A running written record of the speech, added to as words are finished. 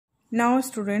Now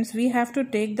students, we have to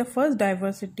take the first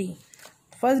diversity.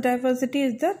 First diversity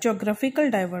is the geographical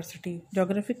diversity.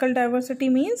 Geographical diversity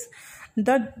means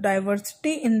the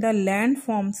diversity in the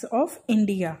landforms of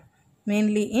India,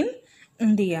 mainly in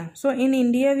India. So in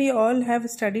India we all have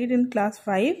studied in class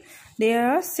 5. There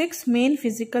are 6 main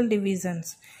physical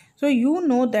divisions. So you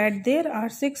know that there are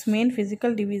 6 main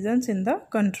physical divisions in the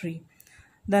country.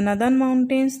 The northern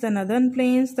mountains, the northern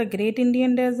plains, the Great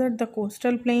Indian Desert, the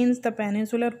coastal plains, the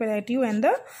peninsular plateau and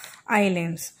the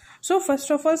islands. So first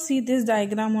of all, see this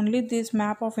diagram only, this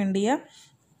map of India.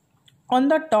 On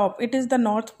the top, it is the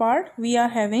north part. We are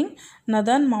having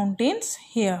northern mountains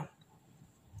here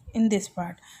in this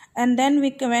part. And then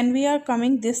when we are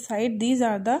coming this side, these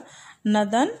are the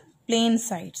northern plain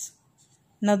sides.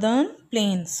 Northern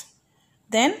plains.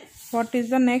 Then what is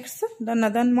the next? The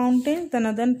northern mountains, the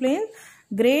northern plains,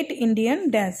 Great Indian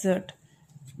Desert.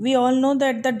 We all know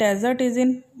that the desert is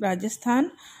in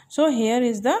Rajasthan. So here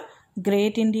is the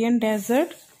Great Indian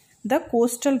Desert. The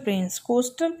coastal plains.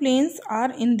 Coastal plains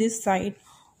are in this side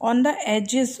on the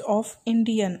edges of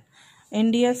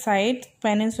India side,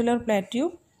 peninsular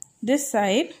plateau. This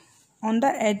side on the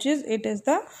edges, it is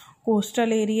the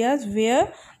coastal areas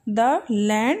where the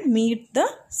land meet the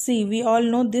sea. We all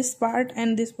know this part,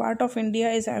 and this part of India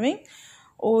is having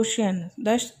ocean,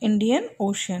 the Indian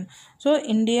Ocean. So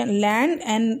Indian land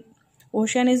and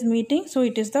ocean is meeting, so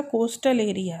it is the coastal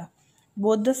area.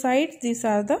 Both the sides, these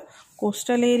are the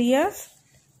coastal areas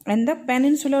and the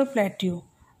peninsular plateau.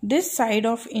 This side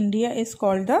of India is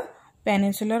called the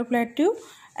peninsular plateau,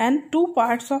 and two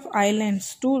parts of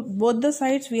islands. Both the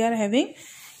sides we are having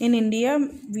in India,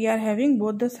 we are having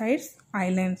both the sides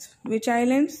islands. Which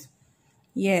islands?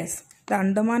 Yes, the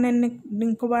Andaman and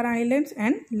Nicobar Islands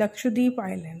and Lakshadweep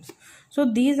Islands. So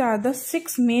these are the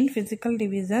 6 main physical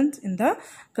divisions in the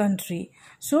country.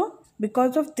 So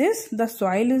because of this, the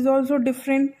soil is also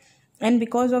different, and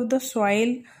because of the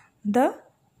soil, the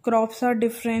crops are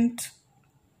different,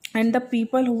 and the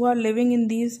people who are living in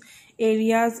these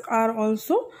areas are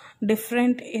also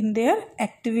different in their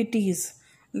activities.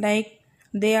 Like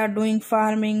they are doing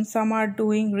farming, some are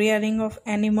doing rearing of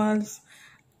animals,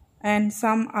 and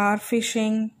some are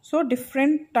fishing. So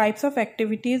different types of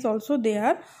activities also they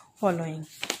are following.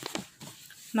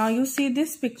 Now you see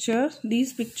these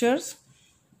pictures,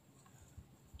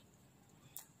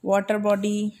 water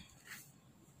body,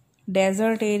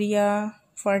 desert area,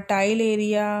 fertile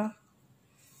area,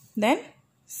 then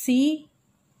sea,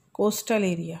 coastal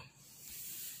area.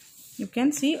 You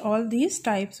can see all these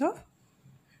types of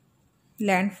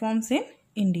landforms in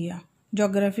India.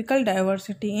 Geographical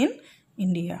diversity in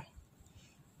India.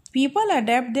 People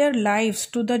adapt their lives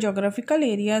to the geographical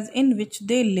areas in which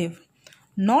they live.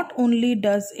 Not only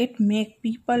does it make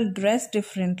people dress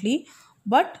differently,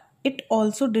 but it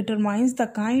also determines the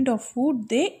kind of food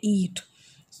they eat,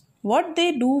 what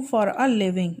they do for a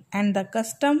living, and the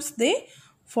customs they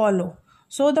follow.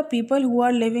 So the people who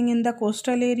are living in the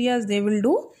coastal areas, they will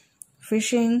do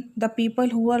fishing. The people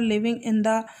who are living in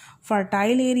the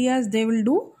fertile areas, they will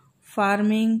do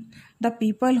farming. The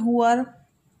people who are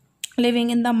living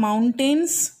in the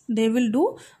mountains, they will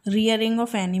do rearing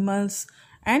of animals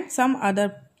and some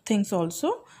other things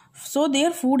also. So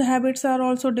their food habits are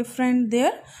also different.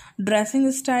 Their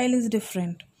dressing style is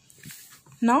different.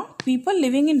 Now people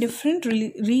living in different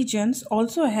regions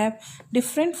also have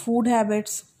different food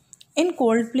habits. In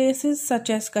cold places such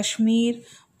as Kashmir,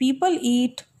 people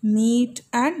eat meat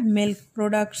and milk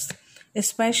products,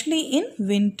 especially in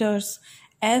winters,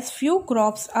 as few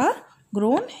crops are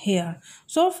grown here.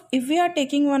 So if we are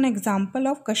taking one example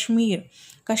of Kashmir,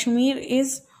 Kashmir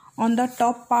is on the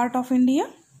top part of India.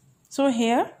 So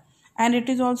here, and it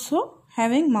is also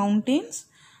having mountains.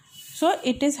 So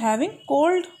it is having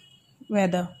cold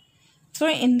weather. So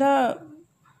in the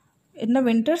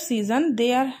winter season,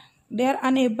 they are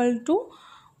unable to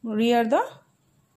rear the